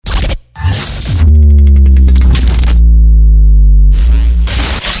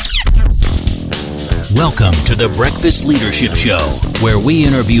Welcome to the Breakfast Leadership Show, where we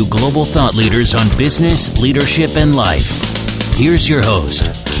interview global thought leaders on business, leadership, and life. Here's your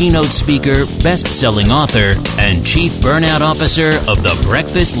host, keynote speaker, best-selling author, and chief burnout officer of the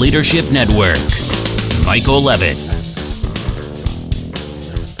Breakfast Leadership Network, Michael Levitt.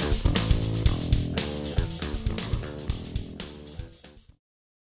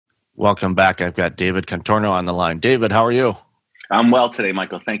 Welcome back. I've got David Contorno on the line. David, how are you? I'm well today,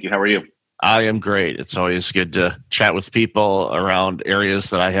 Michael. Thank you. How are you? I am great. It's always good to chat with people around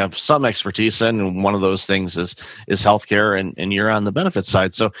areas that I have some expertise in, and one of those things is healthcare, and you're on the benefits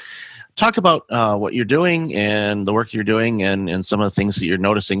side. So talk about what you're doing and the work you're doing and some of the things that you're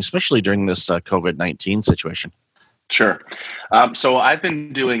noticing, especially during this COVID-19 situation. Sure. So I've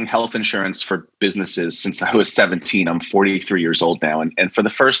been doing health insurance for businesses since I was 17. I'm 43 years old now. And for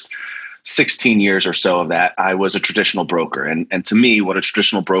the first 16 years or so of that, I was a traditional broker. And to me, what a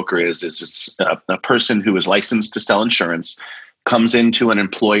traditional broker is it's a person who is licensed to sell insurance, comes into an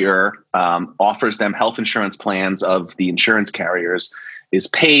employer, offers them health insurance plans of the insurance carriers, is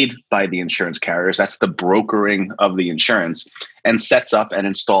paid by the insurance carriers. That's the brokering of the insurance, and sets up and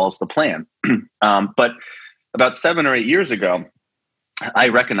installs the plan. But about 7 or 8 years ago, I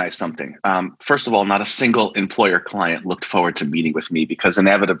recognized something. First of all, not a single employer client looked forward to meeting with me because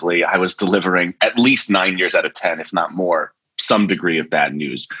inevitably I was delivering at least 9 years out of 10, if not more, some degree of bad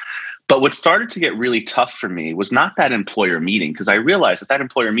news. But what started to get really tough for me was not that employer meeting, because I realized at that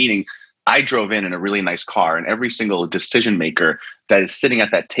employer meeting, I drove in a really nice car, and every single decision maker that is sitting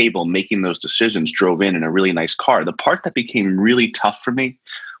at that table making those decisions drove in a really nice car. The part that became really tough for me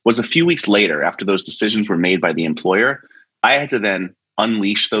was a few weeks later, after those decisions were made by the employer, I had to then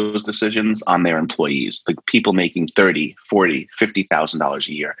unleash those decisions on their employees, the people making $30,000, $40,000, $50,000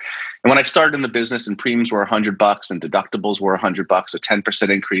 a year. And when I started in the business and premiums were $100 and deductibles were $100, a 10%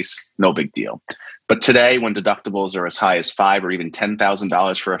 increase, no big deal. But today, when deductibles are as high as $5,000 or even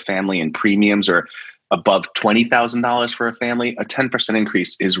 $10,000 for a family and premiums are above $20,000 for a family, a 10%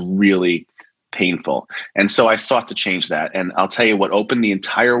 increase is really painful. And so I sought to change that. And I'll tell you what opened the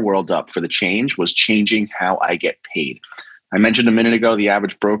entire world up for the change was changing how I get paid. I mentioned a minute ago, the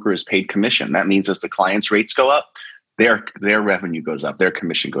average broker is paid commission. That means as the client's rates go up, their revenue goes up, their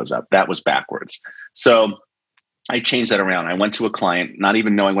commission goes up. That was backwards. So I changed that around. I went to a client, not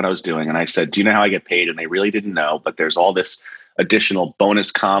even knowing what I was doing. And I said, do you know how I get paid? And they really didn't know, but there's all this additional bonus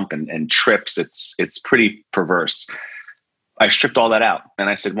comp and trips. It's pretty perverse. I stripped all that out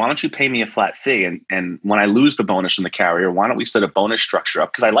and I said, why don't you pay me a flat fee? And when I lose the bonus from the carrier, why don't we set a bonus structure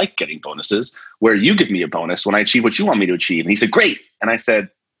up? Because I like getting bonuses where you give me a bonus when I achieve what you want me to achieve. And he said, great. And I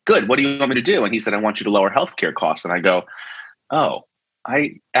said, good. What do you want me to do? And he said, I want you to lower healthcare costs. And I go, oh,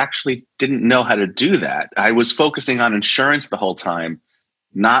 I actually didn't know how to do that. I was focusing on insurance the whole time,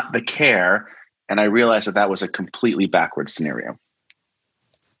 not the care. And I realized that was a completely backward scenario.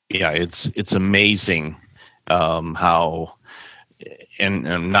 Yeah, it's amazing how, and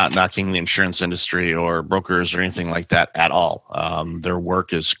I'm not knocking the insurance industry or brokers or anything like that at all. Their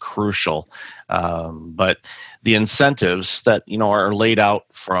work is crucial. But the incentives that, are laid out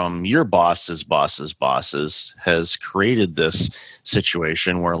from your boss's bosses has created this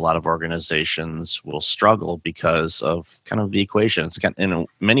situation where a lot of organizations will struggle because of kind of the equation. It's kind of, in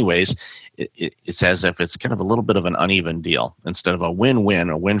many ways, it's as if it's kind of a little bit of an uneven deal instead of a win-win,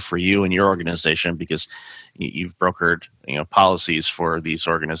 a win for you and your organization because you've brokered policies for these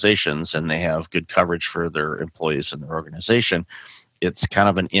organizations and they have good coverage for their employees and their organization. It's kind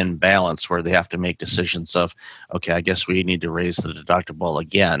of an imbalance where they have to make decisions of, okay, I guess we need to raise the deductible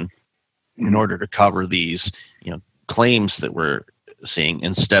again in order to cover these, claims that we're seeing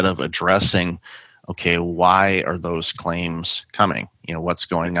instead of addressing, okay, why are those claims coming? What's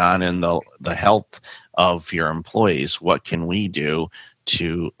going on in the health of your employees? What can we do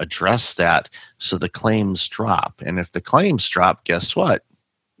to address that so the claims drop? And if the claims drop, guess what?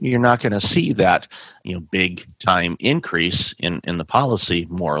 You're not going to see that, big time increase in the policy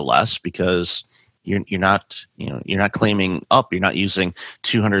more or less because you're not claiming up. You're not using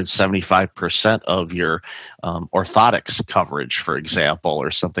 275% of your orthotics coverage, for example,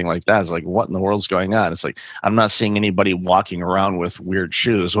 or something like that. It's like, what in the world's going on? It's like, I'm not seeing anybody walking around with weird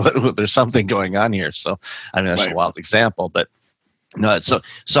shoes. There's something going on here. So, that's a wild example, but no. So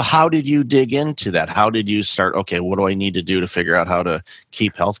how did you dig into that? How did you start? Okay, what do I need to do to figure out how to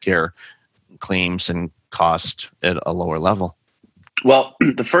keep healthcare claims and cost at a lower level? Well,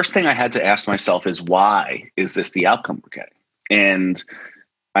 the first thing I had to ask myself is, why is this the outcome we're getting? And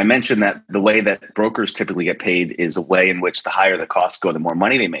I mentioned that the way that brokers typically get paid is a way in which the higher the costs go, the more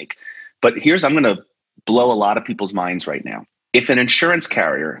money they make. But I'm going to blow a lot of people's minds right now. If an insurance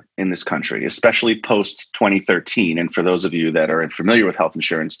carrier in this country, especially post 2013, and for those of you that are familiar with health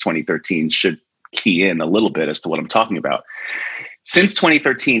insurance, 2013 should key in a little bit as to what I'm talking about. Since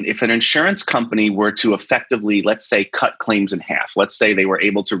 2013, if an insurance company were to effectively, let's say, cut claims in half, let's say they were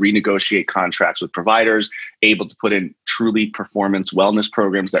able to renegotiate contracts with providers, able to put in truly performance wellness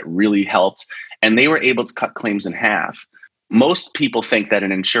programs that really helped, and they were able to cut claims in half, most people think that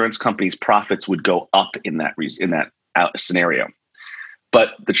an insurance company's profits would go up in that scenario.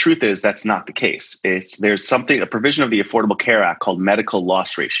 But the truth is that's not the case. There's a provision of the Affordable Care Act called medical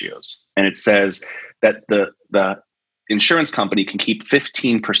loss ratios. And it says that the insurance company can keep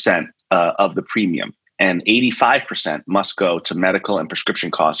 15% of the premium, and 85% must go to medical and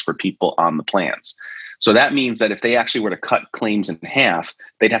prescription costs for people on the plans. So that means that if they actually were to cut claims in half,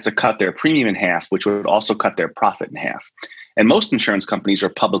 they'd have to cut their premium in half, which would also cut their profit in half. And most insurance companies are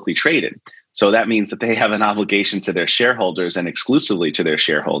publicly traded. So that means that they have an obligation to their shareholders and exclusively to their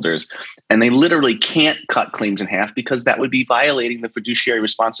shareholders. And they literally can't cut claims in half because that would be violating the fiduciary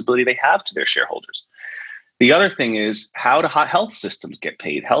responsibility they have to their shareholders. The other thing is, how do health systems get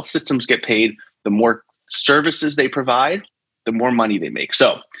paid? Health systems get paid the more services they provide, the more money they make.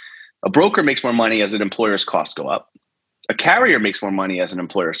 So a broker makes more money as an employer's costs go up. A carrier makes more money as an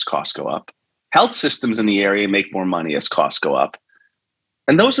employer's costs go up. Health systems in the area make more money as costs go up.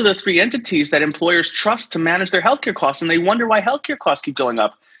 And those are the three entities that employers trust to manage their healthcare costs, and they wonder why healthcare costs keep going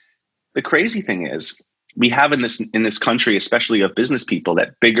up. The crazy thing is, we have in this country, especially of business people,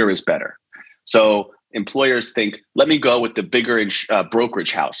 that bigger is better. So employers think, let me go with the bigger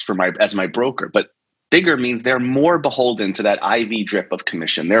brokerage house as my broker. But bigger means they're more beholden to that IV drip of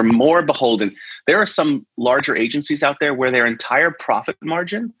commission. They're more beholden. There are some larger agencies out there where their entire profit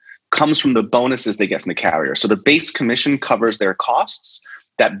margin comes from the bonuses they get from the carrier. So the base commission covers their costs.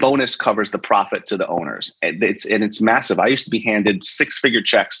 That bonus covers the profit to the owners. And it's massive. I used to be handed 6-figure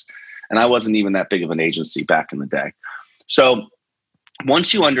checks, and I wasn't even that big of an agency back in the day. So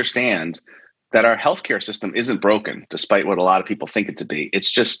once you understand that our healthcare system isn't broken, despite what a lot of people think it to be,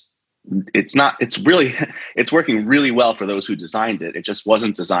 it's working really well for those who designed it. It just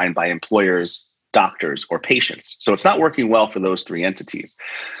wasn't designed by employers, doctors, or patients. So it's not working well for those three entities.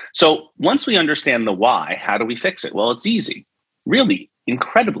 So once we understand the why, how do we fix it? Well, it's easy, really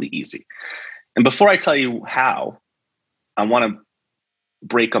incredibly easy. And before I tell you how, I want to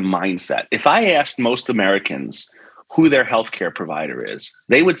break a mindset. If I asked most Americans who their healthcare provider is,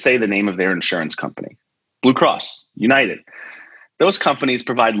 they would say the name of their insurance company: Blue Cross, United. Those companies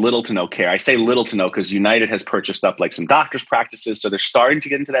provide little to no care. I say little to no because United has purchased up like some doctors' practices, so they're starting to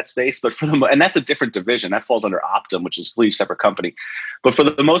get into that space. But and that's a different division. That falls under Optum, which is a completely separate company. But for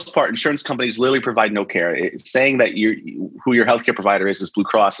the most part, insurance companies literally provide no care. Saying that who your healthcare provider is Blue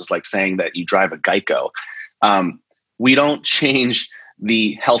Cross is like saying that you drive a Geico. We don't change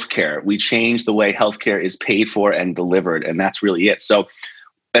the healthcare. We change the way healthcare is paid for and delivered, and that's really it. So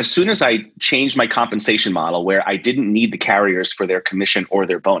as soon as I changed my compensation model where I didn't need the carriers for their commission or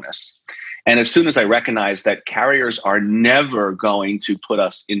their bonus, and as soon as I recognized that carriers are never going to put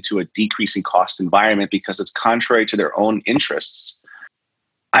us into a decreasing cost environment because it's contrary to their own interests,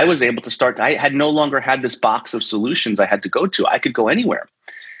 I was able to start. I had no longer had this box of solutions I had to go to. I could go anywhere.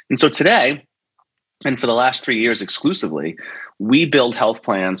 And so today, and for the last 3 years exclusively, we build health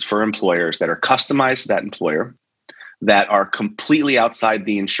plans for employers that are customized to that employer, that are completely outside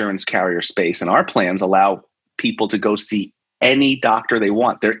the insurance carrier space. And our plans allow people to go see any doctor they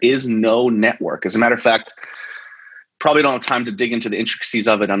want. There is no network. As a matter of fact, probably don't have time to dig into the intricacies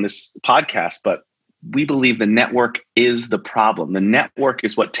of it on this podcast, but we believe the network is the problem. The network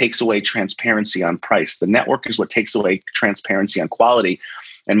is what takes away transparency on price. The network is what takes away transparency on quality.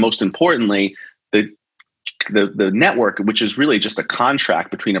 And most importantly, the network, which is really just a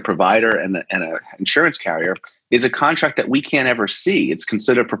contract between a provider and an insurance carrier, is a contract that we can't ever see. It's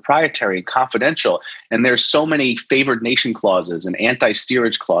considered proprietary and confidential. And there's so many favored nation clauses and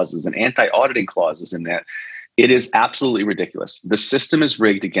anti-steerage clauses and anti-auditing clauses in that. It is absolutely ridiculous. The system is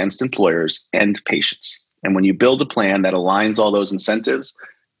rigged against employers and patients. And when you build a plan that aligns all those incentives,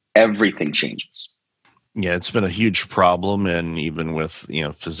 everything changes. Yeah, it's been a huge problem, and even with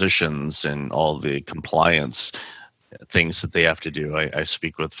physicians and all the compliance things that they have to do. I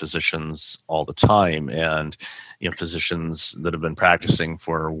speak with physicians all the time, and physicians that have been practicing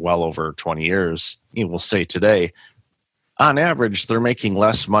for well over 20 years, will say today, on average, they're making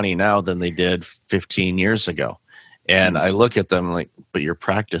less money now than they did 15 years ago. And I look at them like, but your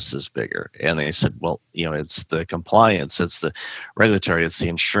practice is bigger. And they said, well, it's the compliance, it's the regulatory, it's the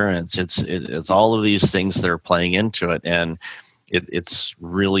insurance, it's all of these things that are playing into it. And it's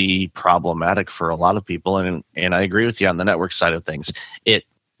really problematic for a lot of people. And I agree with you on the network side of things.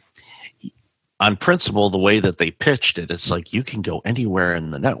 On principle, the way that they pitched it, it's like you can go anywhere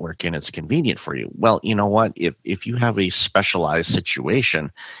in the network and it's convenient for you. Well, you know what? If you have a specialized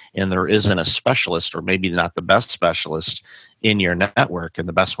situation and there isn't a specialist, or maybe not the best specialist in your network, and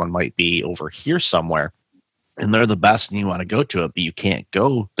the best one might be over here somewhere, and they're the best and you want to go to it, but you can't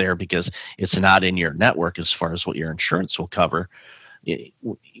go there because it's not in your network as far as what your insurance will cover,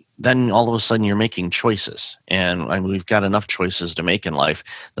 then all of a sudden you're making choices. And we've got enough choices to make in life.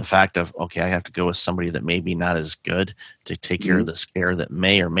 The fact of, okay, I have to go with somebody that maybe not as good to take care of this care that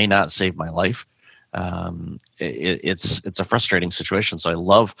may or may not save my life. It's a frustrating situation. So I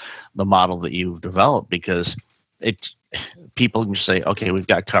love the model that you've developed, because people can say, okay, we've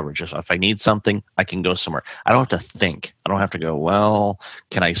got coverage. If I need something, I can go somewhere. I don't have to think. I don't have to go, well,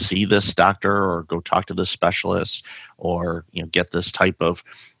 can I see this doctor or go talk to this specialist or get this type of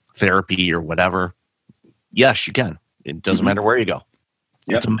therapy or whatever? Yes, you can. It doesn't matter where you go.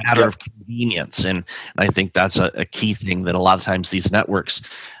 Yep. It's a matter of convenience. And I think that's a key thing that a lot of times these networks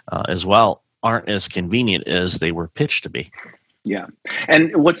as well aren't as convenient as they were pitched to be. Yeah.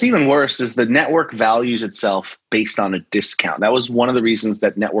 And what's even worse is the network values itself based on a discount. That was one of the reasons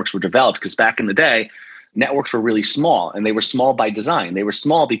that networks were developed, because back in the day, networks were really small, and they were small by design. They were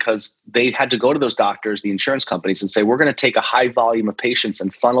small because they had to go to those doctors, the insurance companies, and say, we're going to take a high volume of patients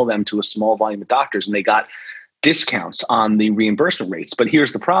and funnel them to a small volume of doctors. And they got discounts on the reimbursement rates. But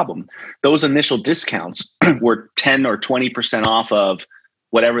here's the problem. Those initial discounts were 10 or 20% off of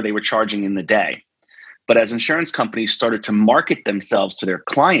whatever they were charging in the day. But as insurance companies started to market themselves to their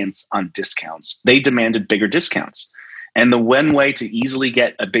clients on discounts, they demanded bigger discounts. And the one way to easily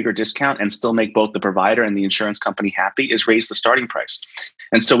get a bigger discount and still make both the provider and the insurance company happy is raise the starting price.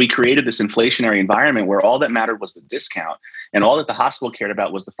 And so we created this inflationary environment where all that mattered was the discount, and all that the hospital cared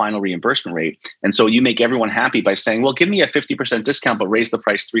about was the final reimbursement rate. And so you make everyone happy by saying, well, give me a 50% discount, but raise the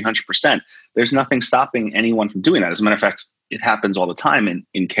price 300%. There's nothing stopping anyone from doing that. As a matter of fact, it happens all the time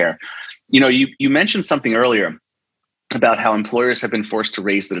in care. You mentioned something earlier about how employers have been forced to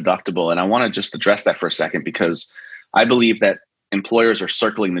raise the deductible. And I want to just address that for a second, because I believe that employers are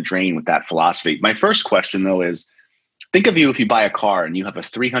circling the drain with that philosophy. My first question, though, is think of you if you buy a car and you have a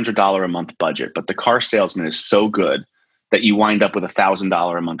 $300 a month budget, but the car salesman is so good that you wind up with a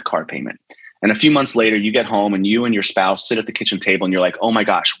 $1,000 a month car payment. And a few months later, you get home and you and your spouse sit at the kitchen table and you're like, oh my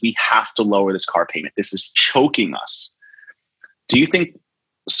gosh, we have to lower this car payment. This is choking us. Do you think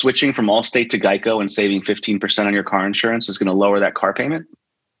switching from Allstate to Geico and saving 15% on your car insurance is going to lower that car payment?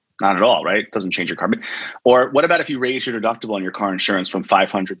 Not at all, right? It doesn't change your car payment. Or what about if you raise your deductible on your car insurance from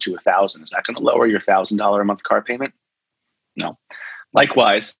 $500 to $1,000? Is that going to lower your $1,000 a month car payment? No.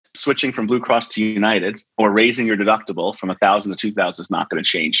 Likewise, switching from Blue Cross to United or raising your deductible from $1,000 to $2,000 is not going to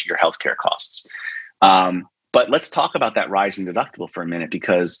change your healthcare costs. But let's talk about that rising deductible for a minute,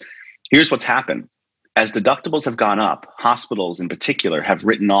 because here's what's happened. As deductibles have gone up, hospitals in particular have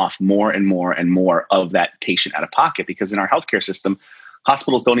written off more and more and more of that patient out of pocket, because in our healthcare system,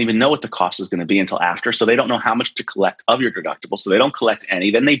 hospitals don't even know what the cost is going to be until after. So they don't know how much to collect of your deductible. So they don't collect any.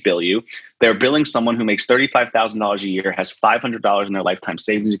 Then they bill you. They're billing someone who makes $35,000 a year, has $500 in their lifetime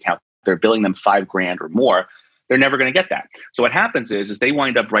savings account. They're billing them $5,000 or more. They're never going to get that. So what happens is they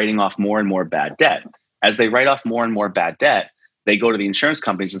wind up writing off more and more bad debt. As they write off more and more bad debt, they go to the insurance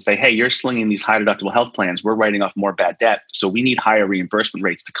companies and say, hey, you're slinging these high deductible health plans. We're writing off more bad debt. So we need higher reimbursement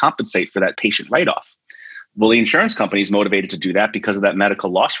rates to compensate for that patient write-off. Well, the insurance company is motivated to do that because of that medical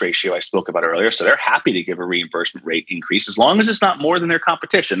loss ratio I spoke about earlier. So they're happy to give a reimbursement rate increase as long as it's not more than their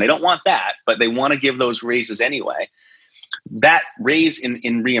competition. They don't want that, but they want to give those raises anyway. That raise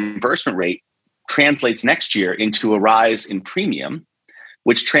in reimbursement rate translates next year into a rise in premium,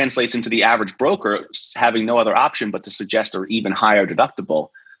 which translates into the average broker having no other option but to suggest an even higher deductible.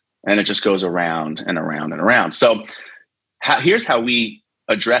 And it just goes around and around and around. So here's how we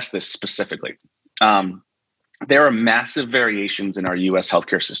address this specifically. There are massive variations in our US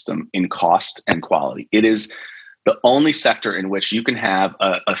healthcare system in cost and quality. It is the only sector in which you can have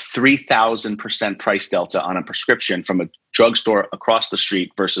a 3,000% price delta on a prescription from a drugstore across the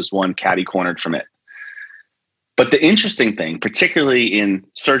street versus one catty-cornered from it. But the interesting thing, particularly in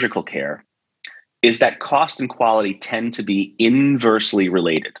surgical care, is that cost and quality tend to be inversely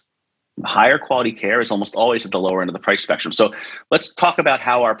related. Higher quality care is almost always at the lower end of the price spectrum. So let's talk about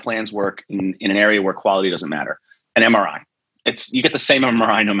how our plans work in an area where quality doesn't matter. An MRI. You get the same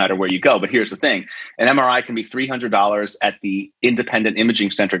MRI no matter where you go. But here's the thing. An MRI can be $300 at the independent imaging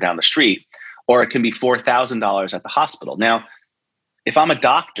center down the street, or it can be $4,000 at the hospital. Now, if I'm a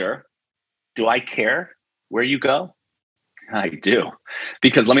doctor, do I care where you go? I do.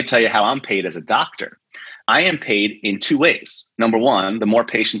 Because let me tell you how I'm paid as a doctor. I am paid in two ways. Number one, the more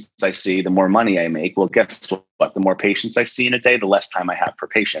patients I see, the more money I make. Well, guess what? The more patients I see in a day, the less time I have per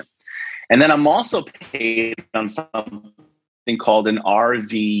patient. And then I'm also paid on something called an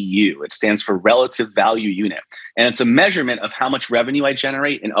RVU. It stands for relative value unit. And it's a measurement of how much revenue I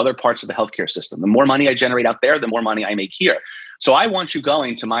generate in other parts of the healthcare system. The more money I generate out there, the more money I make here. So I want you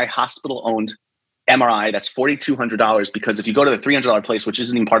going to my hospital-owned MRI that's $4,200, because if you go to the $300 place, which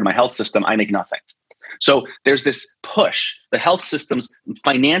isn't even part of my health system, I make nothing. So there's this push. The health systems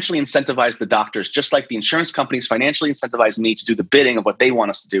financially incentivize the doctors, just like the insurance companies financially incentivize me to do the bidding of what they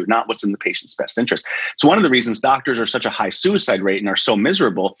want us to do, not what's in the patient's best interest. It's one of the reasons doctors are such a high suicide rate and are so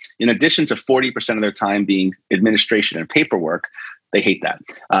miserable. In addition to 40% of their time being administration and paperwork, they hate that.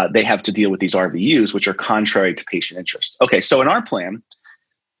 They have to deal with these RVUs, which are contrary to patient interest. Okay, so in our plan,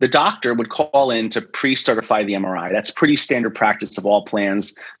 the doctor would call in to pre-certify the MRI. That's pretty standard practice of all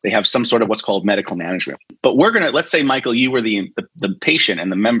plans. They have some sort of what's called medical management. But we're going to, let's say, Michael, you were the patient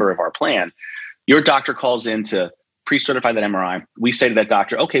and the member of our plan. Your doctor calls in to pre-certify that MRI. We say to that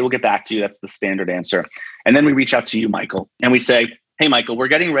doctor, okay, we'll get back to you. That's the standard answer. And then we reach out to you, Michael, and we say, hey, Michael, we're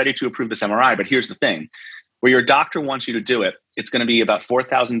getting ready to approve this MRI, but here's the thing. Where your doctor wants you to do it, it's going to be about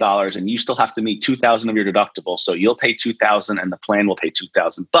 $4,000, and you still have to meet $2,000 of your deductible. So you'll pay $2,000, and the plan will pay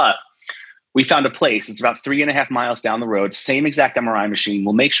 $2,000. But we found a place. It's about 3.5 miles down the road. Same exact MRI machine.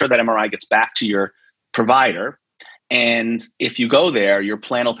 We'll make sure that MRI gets back to your provider. And if you go there, your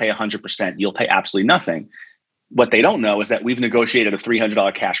plan will pay 100%. You'll pay absolutely nothing. What they don't know is that we've negotiated a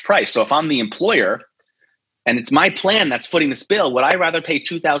 $300 cash price. So if I'm the employer, and it's my plan that's footing this bill, would I rather pay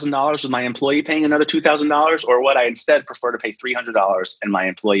 $2,000 with my employee paying another $2,000, or would I instead prefer to pay $300 and my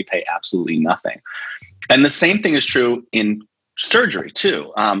employee pay absolutely nothing? And the same thing is true in surgery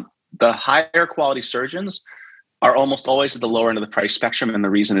too. The higher quality surgeons are almost always at the lower end of the price spectrum. And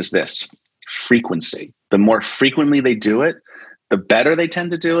the reason is this: frequency. The more frequently they do it, the better they tend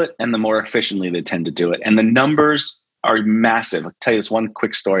to do it, and the more efficiently they tend to do it. And the numbers are massive. I'll tell you this one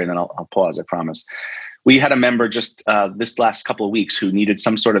quick story, and then I'll pause, I promise. We had a member just this last couple of weeks who needed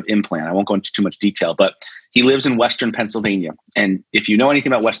some sort of implant. I won't go into too much detail, but he lives in Western Pennsylvania. And if you know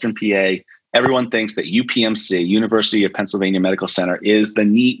anything about Western PA, everyone thinks that UPMC, University of Pennsylvania Medical Center, is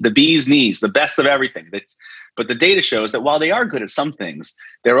the bee's knees, the best of everything. But the data shows that while they are good at some things,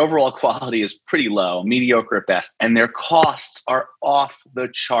 their overall quality is pretty low, mediocre at best, and their costs are off the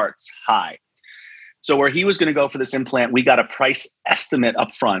charts high. So where he was going to go for this implant, we got a price estimate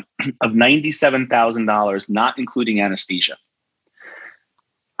up front of $97,000, not including anesthesia.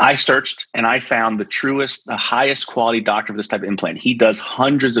 I searched and I found the highest quality doctor for this type of implant. He does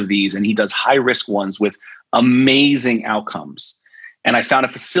hundreds of these, and he does high risk ones with amazing outcomes. And I found a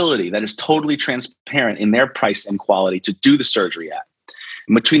facility that is totally transparent in their price and quality to do the surgery at.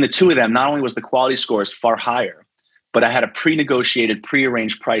 And between the two of them, not only was the quality scores far higher, but I had a pre-negotiated,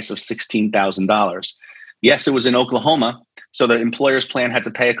 pre-arranged price of $16,000. Yes, it was in Oklahoma, so the employer's plan had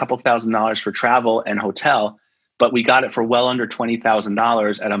to pay a couple $1,000s for travel and hotel, but we got it for well under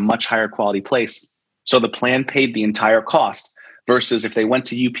 $20,000 at a much higher quality place. So the plan paid the entire cost, versus if they went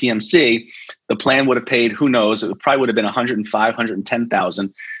to UPMC, the plan would have paid, who knows, it probably would have been $105,000,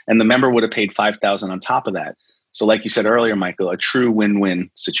 $110,000, and the member would have paid $5,000 on top of that. So like you said earlier, Michael, a true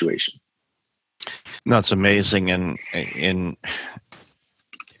win-win situation. No, it's amazing, and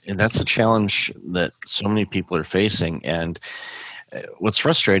that's a challenge that so many people are facing. And what's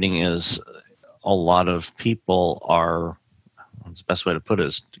frustrating is a lot of people are, what's the best way to put it,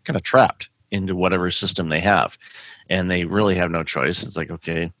 is kind of trapped into whatever system they have, and they really have no choice. It's like,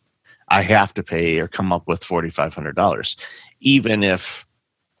 okay, I have to pay or come up with $4,500, even if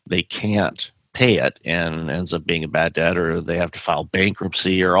they can't pay it and ends up being a bad debt, or they have to file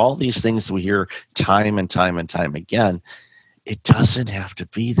bankruptcy, or all these things that we hear time and time and time again. It doesn't have to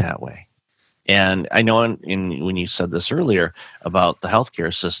be that way. And I know when you said this earlier about the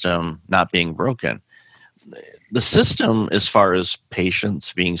healthcare system not being broken, the system, as far as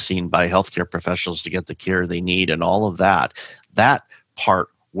patients being seen by healthcare professionals to get the care they need and all of that, that part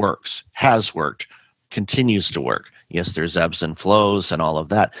works, has worked, continues to work. Yes, there's ebbs and flows and all of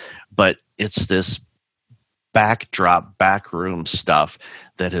that, but it's this backdrop, backroom stuff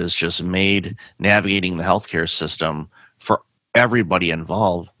that has just made navigating the healthcare system for everybody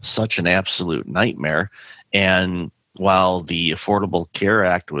involved such an absolute nightmare. And while the Affordable Care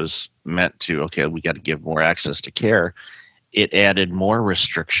Act was meant to, okay, we got to give more access to care, it added more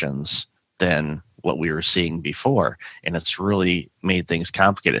restrictions than what we were seeing before. And it's really made things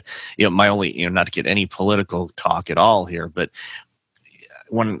complicated. My only, not to get any political talk at all here, but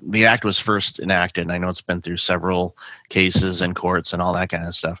when the act was first enacted, and I know it's been through several cases and courts and all that kind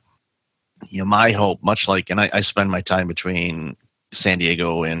of stuff. My hope, much like, and I spend my time between San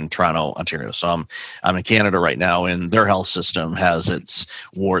Diego and Toronto, Ontario. So I'm in Canada right now, and their health system has its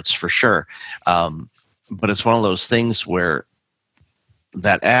warts for sure. But it's one of those things where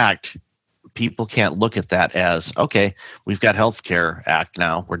that act, people can't look at that as, okay, we've got Healthcare Act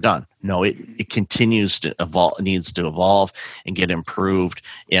now, we're done. No, it continues to evolve, needs to evolve and get improved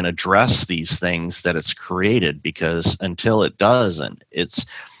and address these things that it's created, because until it doesn't, it's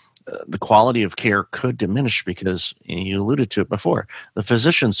the quality of care could diminish, because you alluded to it before. The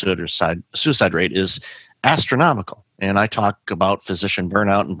physician suicide rate is astronomical. And I talk about physician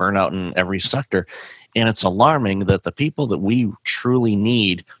burnout in every sector. And it's alarming that the people that we truly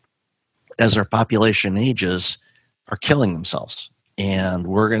need as our population ages are killing themselves. And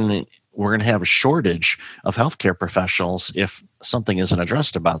we're going to have a shortage of healthcare professionals if something isn't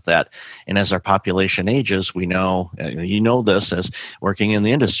addressed about that. And as our population ages, we know, this as working in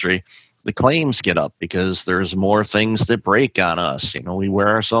the industry, the claims get up because there's more things that break on us. We wear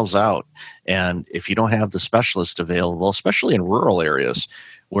ourselves out. And if you don't have the specialist available, especially in rural areas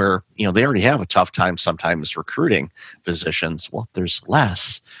where, they already have a tough time sometimes recruiting physicians, well, if there's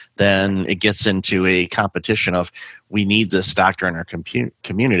less, then it gets into a competition of, we need this doctor in our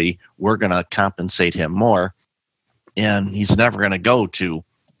community. We're going to compensate him more. And he's never going to go to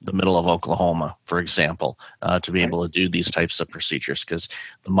the middle of Oklahoma, for example, to be able to do these types of procedures, because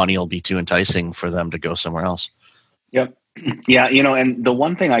the money will be too enticing for them to go somewhere else. Yep. Yeah. And the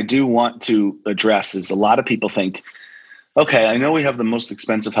one thing I do want to address is a lot of people think, okay, I know we have the most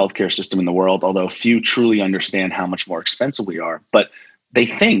expensive healthcare system in the world, although few truly understand how much more expensive we are. But they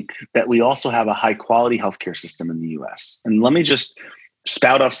think that we also have a high quality healthcare system in the US. And let me just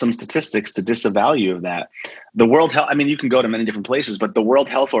spout off some statistics to disavow you of that. The World Health, you can go to many different places, but the World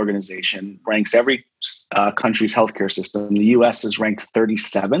Health Organization ranks every country's healthcare system. The US is ranked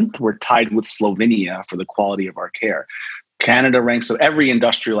 37th. We're tied with Slovenia for the quality of our care. Canada ranks, so every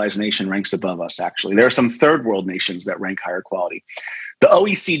industrialized nation ranks above us, actually. There are some third world nations that rank higher quality. The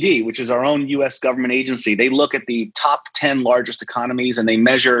OECD, which is our own US government agency, they look at the top 10 largest economies and they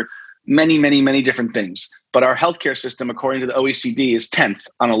measure many, many, many different things. But our healthcare system, according to the OECD, is 10th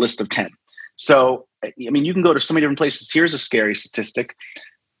on a list of 10. So, you can go to so many different places. Here's a scary statistic.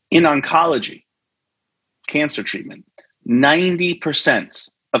 In oncology, cancer treatment,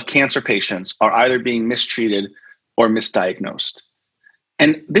 90% of cancer patients are either being mistreated or misdiagnosed.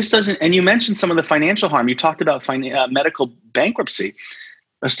 And this doesn't, and you mentioned some of the financial harm. You talked about medical bankruptcy.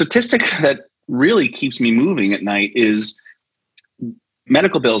 A statistic that really keeps me moving at night is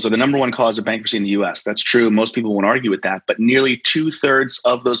medical bills are the number one cause of bankruptcy in the US. That's true. Most people won't argue with that, but nearly 2/3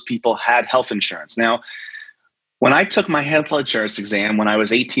 of those people had health insurance. Now, when I took my health insurance exam when I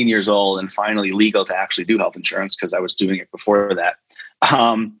was 18 years old and finally legal to actually do health insurance, because I was doing it before that,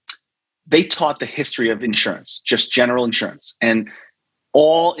 they taught the history of insurance, just general insurance. And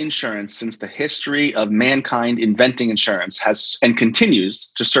all insurance since the history of mankind inventing insurance has and continues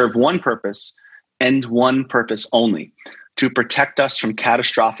to serve one purpose and one purpose only: to protect us from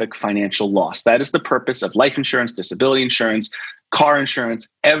catastrophic financial loss. That is the purpose of life insurance, disability insurance, car insurance,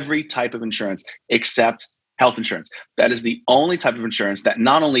 every type of insurance except health insurance. That is the only type of insurance that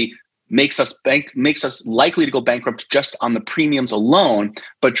not only makes us likely to go bankrupt just on the premiums alone,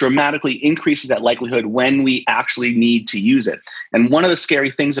 but dramatically increases that likelihood when we actually need to use it. And one of the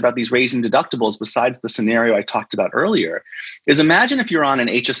scary things about these raising deductibles, besides the scenario I talked about earlier, is imagine if you're on an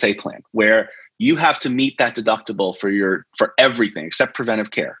HSA plan where you have to meet that deductible for everything except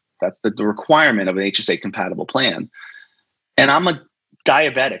preventive care. That's the requirement of an HSA compatible plan. And I'm a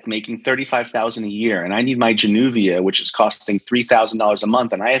diabetic making $35,000 a year, and I need my Januvia, which is costing $3,000 a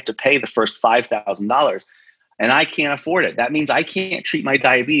month, and I have to pay the first $5,000, and I can't afford it. That means I can't treat my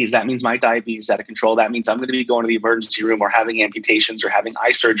diabetes. That means my diabetes is out of control. That means I'm going to be going to the emergency room or having amputations or having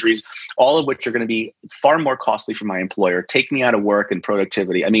eye surgeries, all of which are going to be far more costly for my employer, take me out of work and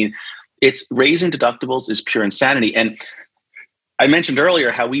productivity. It's raising deductibles is pure insanity. And I mentioned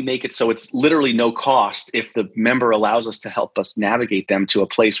earlier how we make it so it's literally no cost if the member allows us to help us navigate them to a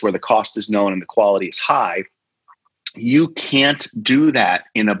place where the cost is known and the quality is high. You can't do that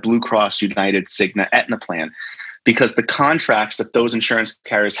in a Blue Cross, United, Cigna, Aetna plan, because the contracts that those insurance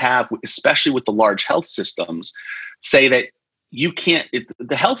carriers have, especially with the large health systems, say that you can't,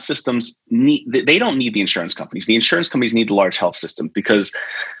 the health systems they don't need the insurance companies. The insurance companies need the large health system because,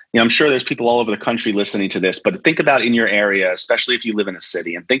 I'm sure there's people all over the country listening to this, but think about in your area, especially if you live in a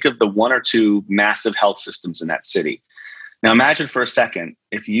city, and think of the one or two massive health systems in that city. Now imagine for a second,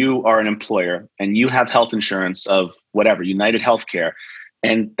 if you are an employer and you have health insurance of whatever, United Healthcare,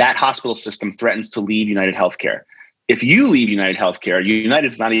 and that hospital system threatens to leave United Healthcare. If you leave United Healthcare,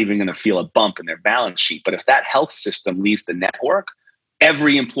 United's not even going to feel a bump in their balance sheet. But if that health system leaves the network,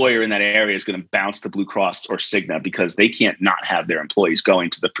 every employer in that area is going to bounce to Blue Cross or Cigna because they can't not have their employees going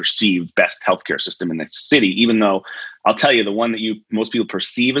to the perceived best healthcare system in the city, even though I'll tell you the one that most people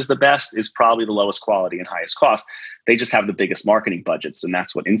perceive as the best is probably the lowest quality and highest cost. They just have the biggest marketing budgets, and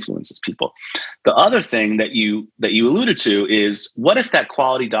that's what influences people. The other thing that you alluded to is, what if that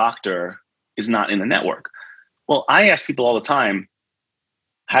quality doctor is not in the network? Well, I ask people all the time,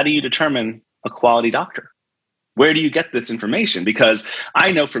 how do you determine a quality doctor? Where do you get this information? Because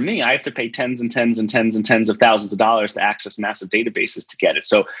I know for me, I have to pay tens and tens and tens and tens of thousands of dollars to access massive databases to get it.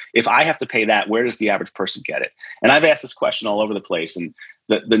 So if I have to pay that, where does the average person get it? And I've asked this question all over the place. And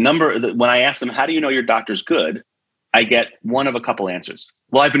the number, when I ask them, how do you know your doctor's good? I get one of a couple answers.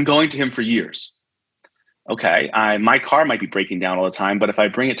 Well, I've been going to him for years. Okay, my car might be breaking down all the time, but if I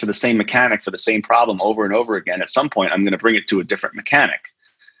bring it to the same mechanic for the same problem over and over again, at some point, I'm going to bring it to a different mechanic.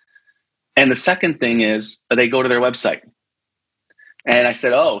 And the second thing is they go to their website. And I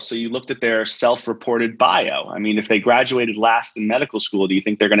said, oh, so you looked at their self-reported bio. I mean, if they graduated last in medical school, do you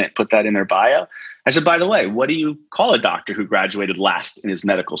think they're going to put that in their bio? I said, by the way, what do you call a doctor who graduated last in his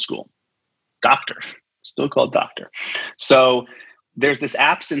medical school? Doctor. Still called doctor. So there's this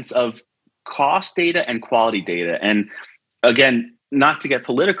absence of cost data and quality data. And again, not to get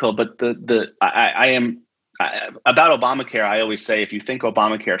political, but about Obamacare, I always say, if you think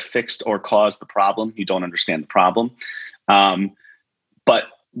Obamacare fixed or caused the problem, you don't understand the problem. But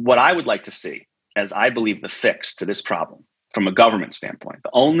what I would like to see, as I believe the fix to this problem from a government standpoint, the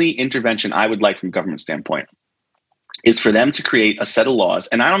only intervention I would like from a government standpoint is for them to create a set of laws.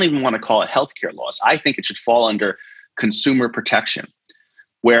 And I don't even want to call it healthcare laws. I think it should fall under consumer protection,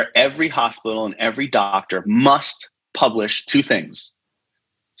 where every hospital and every doctor must publish two things: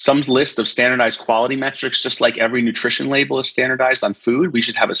 some list of standardized quality metrics, just like every nutrition label is standardized on food. We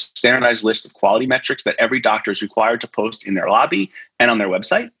should have a standardized list of quality metrics that every doctor is required to post in their lobby and on their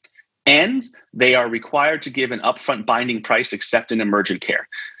website. And they are required to give an upfront binding price except in emergent care.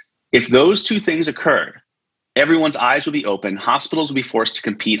 If those two things occurred, everyone's eyes will be open. Hospitals will be forced to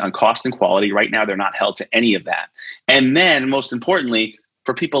compete on cost and quality. Right now, they're not held to any of that. And then, most importantly,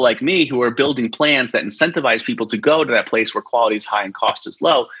 for people like me who are building plans that incentivize people to go to that place where quality is high and cost is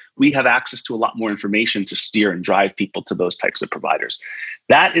low, we have access to a lot more information to steer and drive people to those types of providers.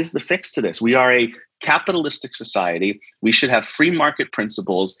 That is the fix to this. We are a capitalistic society. We should have free market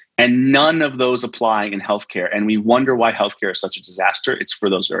principles, and none of those apply in healthcare. And we wonder why healthcare is such a disaster. It's for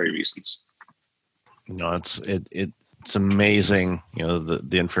those very reasons. It's amazing, the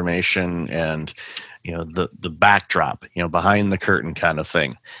information and the backdrop, behind the curtain kind of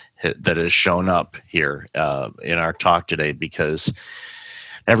thing that has shown up here in our talk today, because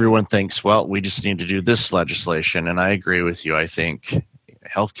everyone thinks, well, we just need to do this legislation. And I agree with you. I think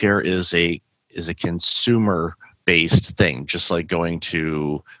healthcare is a consumer based thing, just like going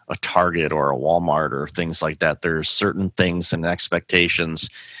to a Target or a Walmart or things like that. There's certain things and expectations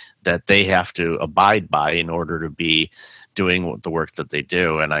that they have to abide by in order to be doing the work that they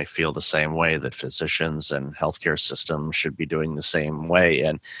do. And I feel the same way that physicians and healthcare systems should be doing the same way.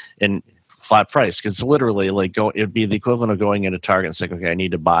 And flat price, because literally it'd be the equivalent of going into Target and saying, okay, I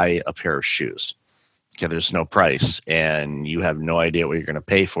need to buy a pair of shoes. Okay, there's no price, and you have no idea what you're going to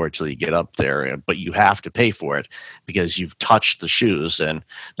pay for it till you get up there, but you have to pay for it because you've touched the shoes. And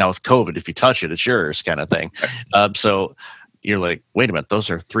now with COVID, if you touch it, it's yours kind of thing. So you're like, wait a minute, those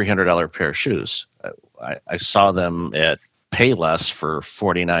are $300 pair of shoes. I saw them at Payless for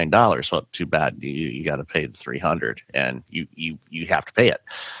 $49. Well, too bad. You got to pay the $300, and you have to pay it.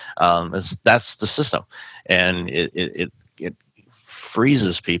 That's the system, and it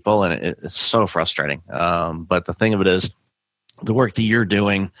freezes people, and it's so frustrating. But the thing of it is, the work that you're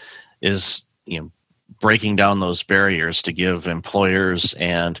doing is breaking down those barriers to give employers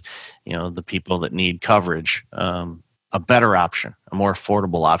and the people that need coverage a better option, a more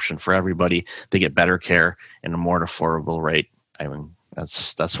affordable option for everybody. They get better care and a more affordable rate. I mean,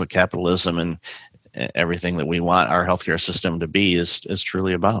 that's what capitalism and everything that we want our healthcare system to be is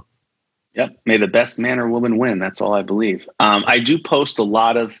truly about. Yep. May the best man or woman win. That's all I believe. I do post a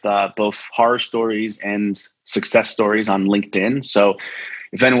lot of both horror stories and success stories on LinkedIn. So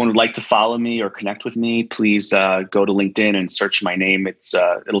if anyone would like to follow me or connect with me, please go to LinkedIn and search my name.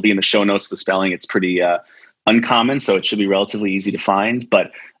 It'll be in the show notes. The spelling, it's pretty uncommon, so it should be relatively easy to find,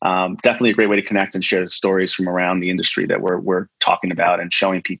 but definitely a great way to connect and share stories from around the industry that we're talking about and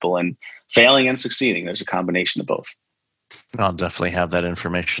showing people, and failing and succeeding. There's a combination of both. I'll definitely have that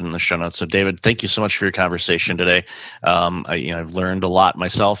information in the show notes. So, David, thank you so much for your conversation today. I've learned a lot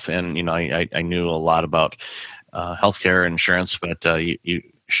myself, and I knew a lot about healthcare insurance, but you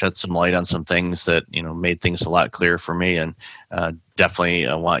shed some light on some things that made things a lot clearer for me, and definitely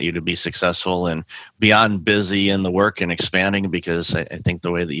want you to be successful and beyond busy in the work and expanding, because I think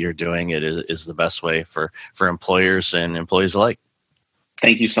the way that you're doing it is the best way for employers and employees alike.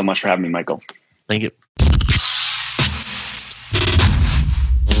 Thank you so much for having me, Michael. Thank you.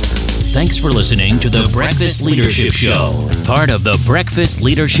 Thanks for listening to the Breakfast Leadership Show, part of the Breakfast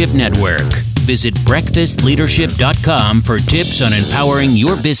Leadership Network. Visit breakfastleadership.com for tips on empowering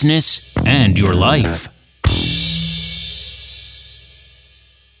your business and your life.